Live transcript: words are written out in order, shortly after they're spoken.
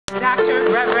Dr.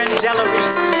 Reverend Della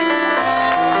Reese.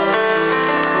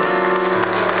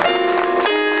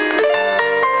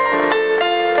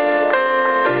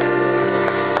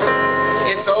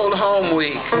 It's Old Home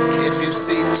Week. If you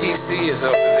see TC is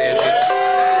over there.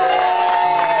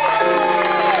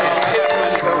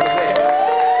 Pittman's over there.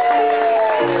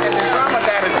 And the drummer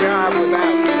got a job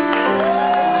without me.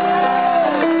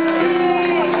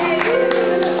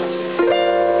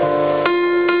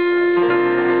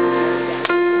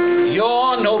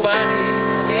 You're nobody.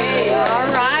 Hey, all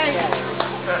right.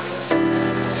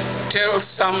 Till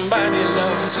somebody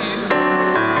loves you.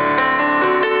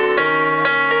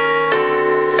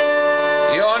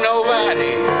 You're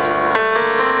nobody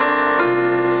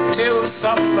till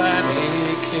somebody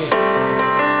cares.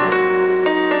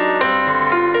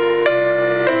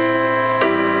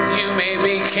 You may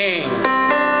be king,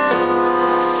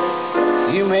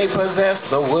 you may possess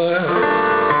the world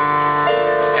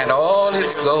and all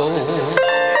its gold,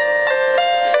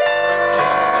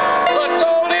 but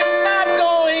gold is not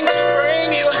going to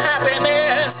bring you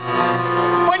happiness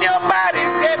when your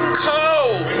body's getting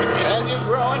cold and you're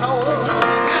growing old.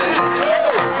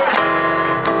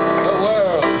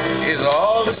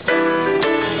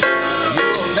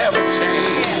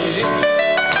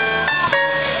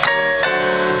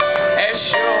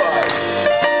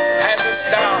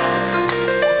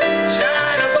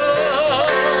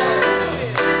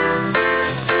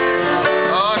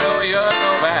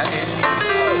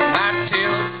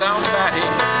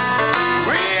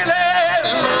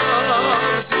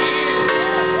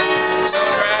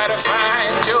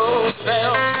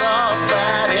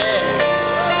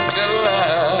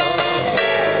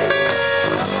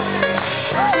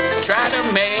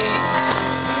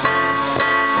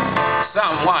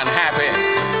 Someone happy.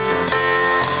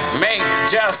 Make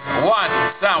just one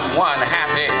someone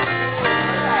happy.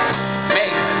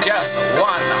 Make just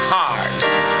one heart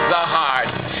the heart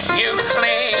you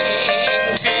cling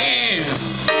to.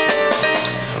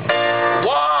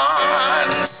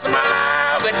 One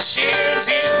smile that cheers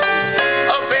you.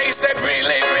 A face that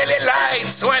really, really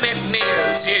lights when it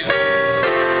nears you.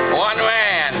 One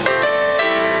man.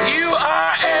 You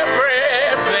are everything.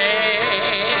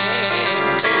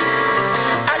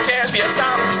 You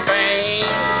something.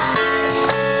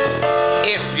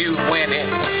 If you win it,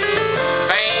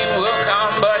 fame will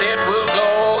come, but it will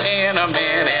go in a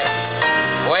minute.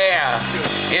 Where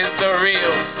is the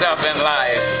real stuff in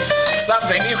life?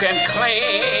 Something you can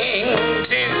cling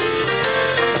to.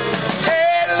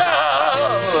 Hey,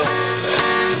 love,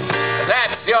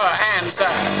 that's your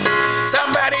answer.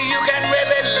 Somebody you can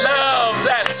really love,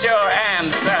 that's your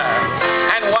answer.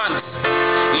 And once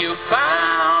you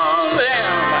found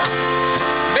them,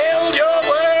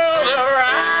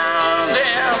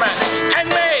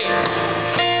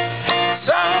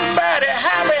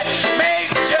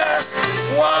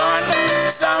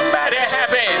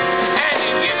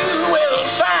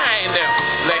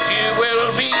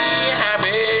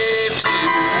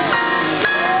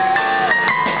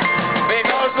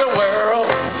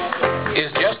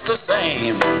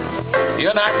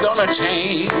 you're not gonna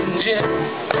change it.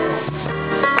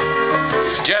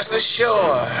 Just as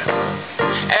sure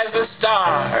as the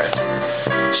stars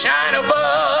shine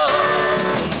above.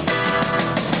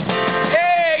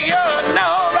 Hey, you're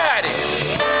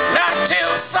nobody, not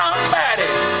till somebody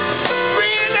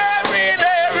really,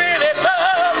 really, really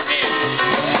loves you.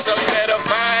 So you better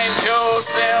find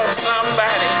yourself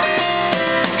somebody.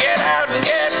 Get out and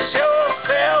get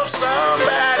yourself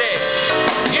somebody.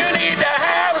 You need to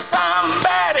have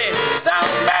somebody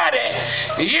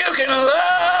you can love.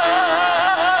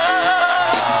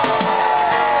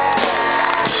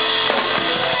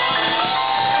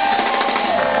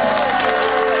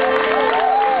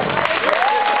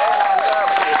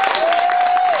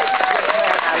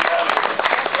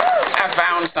 I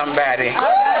found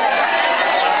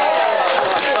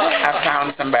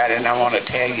somebody and I want to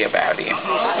tell you about him.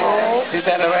 Is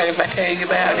that all right if I tell you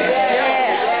about him?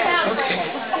 Okay.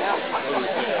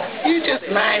 You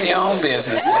just mind your own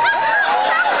business.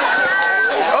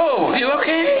 Oh, you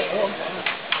okay?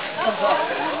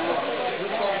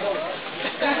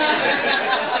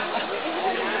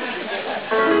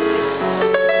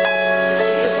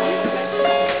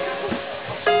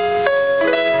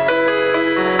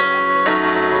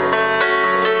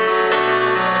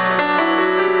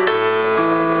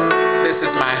 This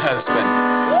is my husband.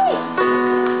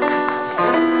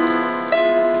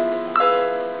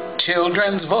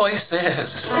 Children's voices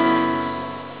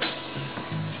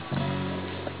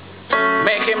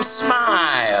make him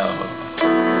smile.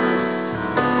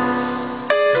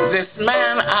 This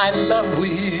man I love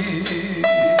with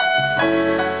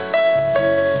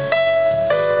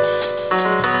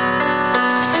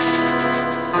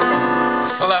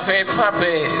funny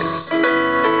puppies.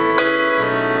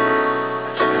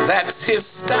 That's his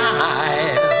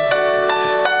style.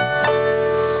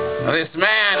 This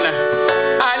man,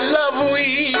 I love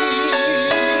weed.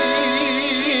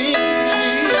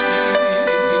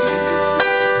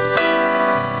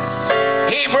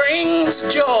 He brings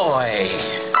joy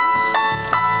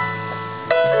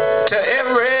to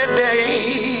every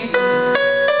day.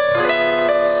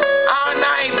 Our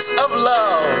nights of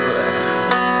love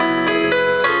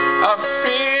are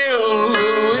filled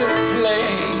with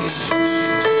play.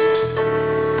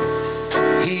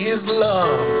 He is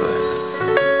love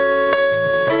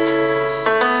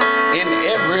in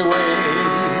every way.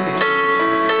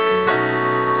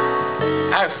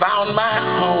 I found my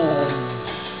home,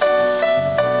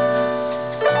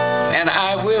 and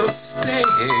I will stay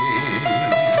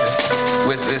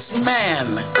with this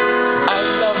man I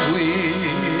love with.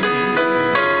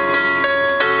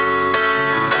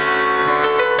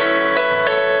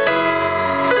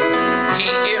 He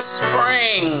is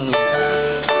spring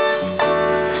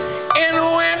in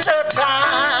winter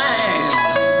time.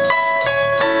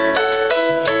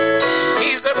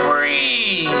 He's a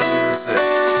breeze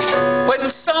when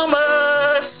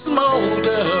summer's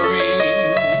smoldering.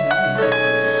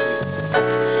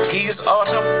 He's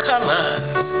autumn colors.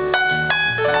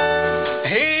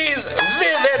 He's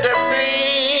vivid dreams.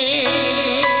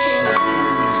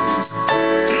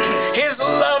 His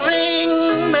loving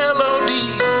melody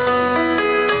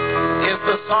is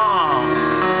the song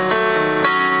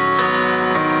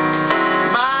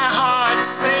my heart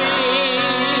sings.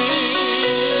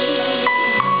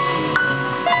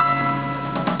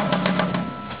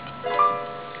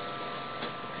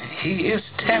 He is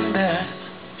tender,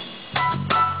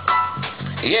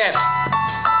 yet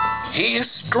he is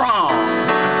strong.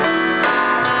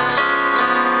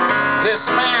 This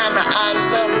man I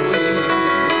love with.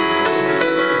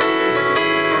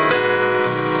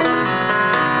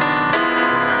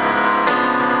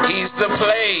 He's the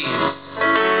place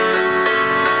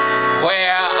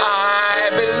where I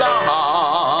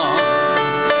belong.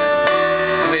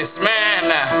 This man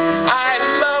I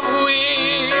love with.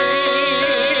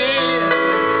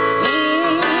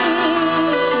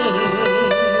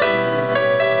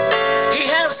 He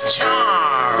has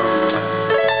charm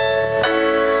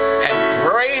and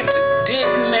great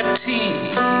dignity.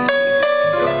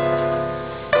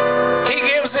 He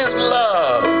gives his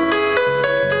love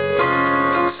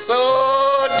so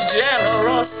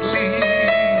generously,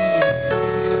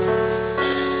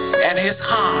 and his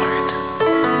heart,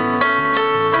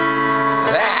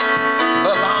 that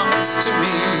belongs to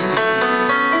me,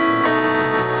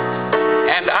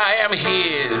 and I am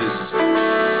his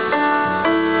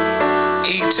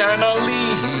eternally.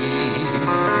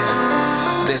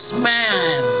 This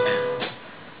man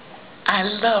I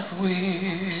love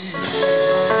with.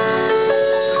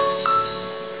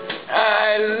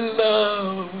 I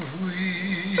love with.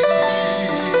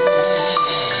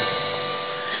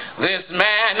 This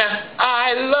man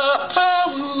I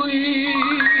love with.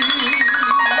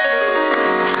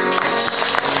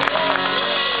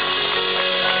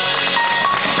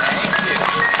 Thank you.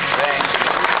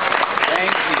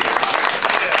 Thank you.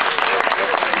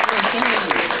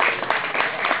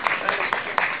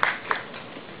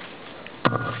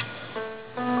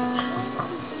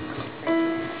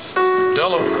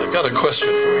 Della, I got a question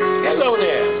for you. Hello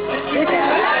there.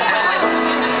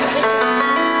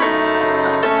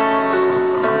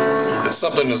 It's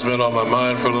something that's been on my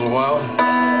mind for a little while.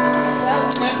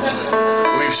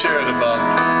 We've shared about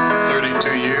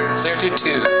 32 years. 32.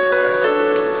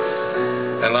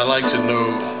 And I'd like to know,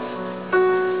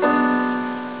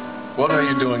 what are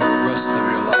you doing the rest of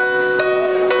your life?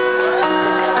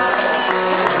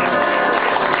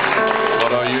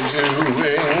 What are you doing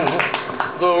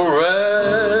the rest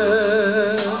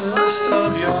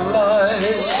of your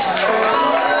life?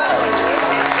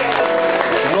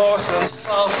 North and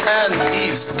south and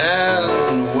east and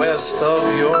west of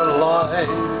your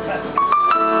life.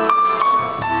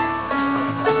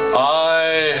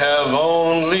 I have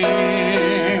only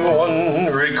one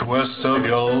request of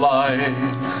your life,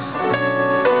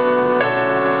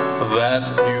 that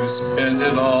you spend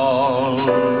it all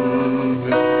with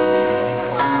me.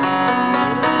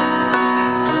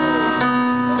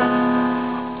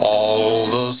 All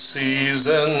the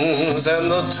seasons and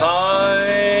the times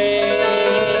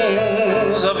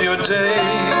of your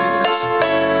days,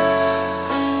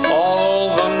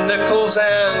 all the nickels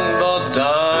and the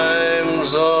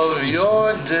dimes of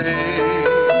your days.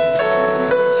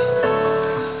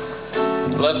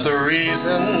 Let the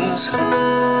reasons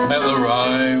and the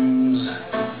rhymes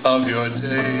of your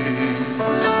days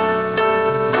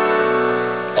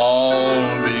all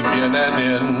on and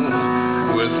in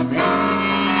with me.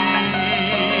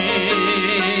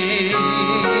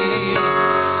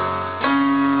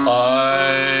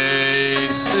 I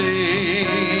see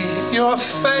your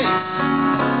face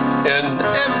in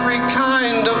every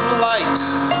kind of light,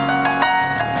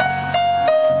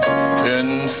 in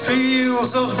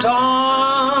fields of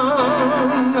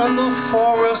dawn and the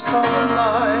forest of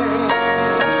night.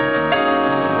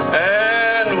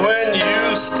 And when you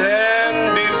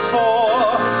stand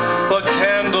before the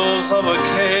candles of a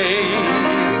cave,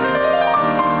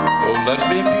 oh, let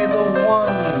me be the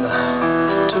one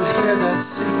to hear that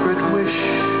secret wish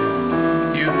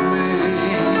you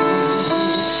made.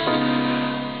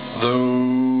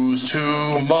 Those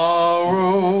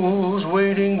tomorrows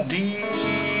waiting deep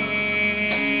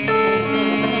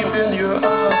in your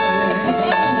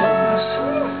eyes,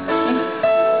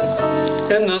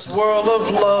 in this world of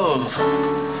love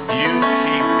you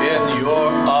keep in your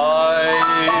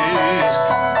eyes.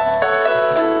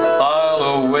 I'll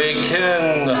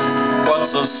awaken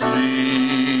what's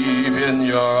asleep in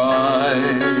your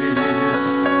eyes.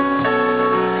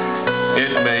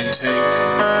 It may take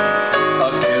a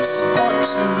kiss or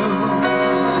two,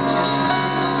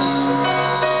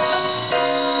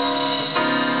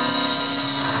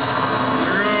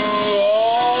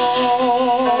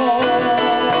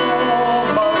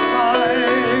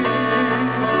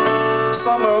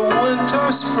 summer, winter,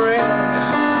 spring,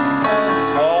 and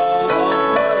fall of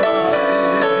my life.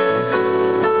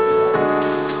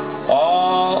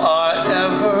 All I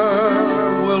ever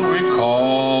will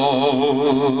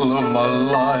recall of my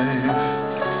life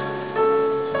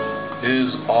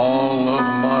is all of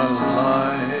my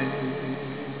life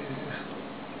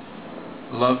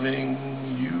loving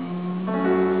you.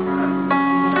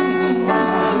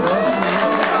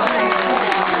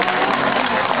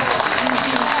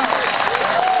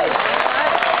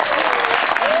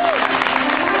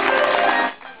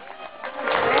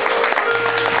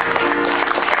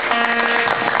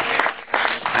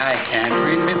 I can't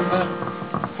remember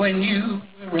when you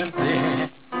were there,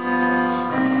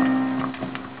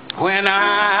 when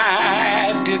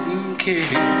I didn't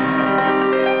care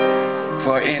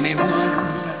for anyone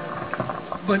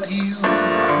but you.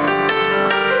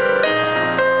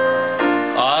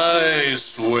 I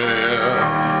swear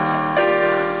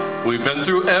we've been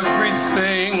through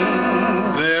everything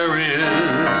there is.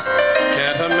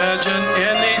 Can't imagine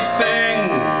anything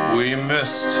we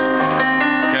missed.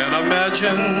 Can't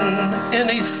imagine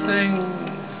anything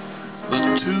the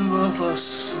two of us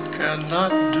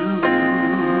cannot do.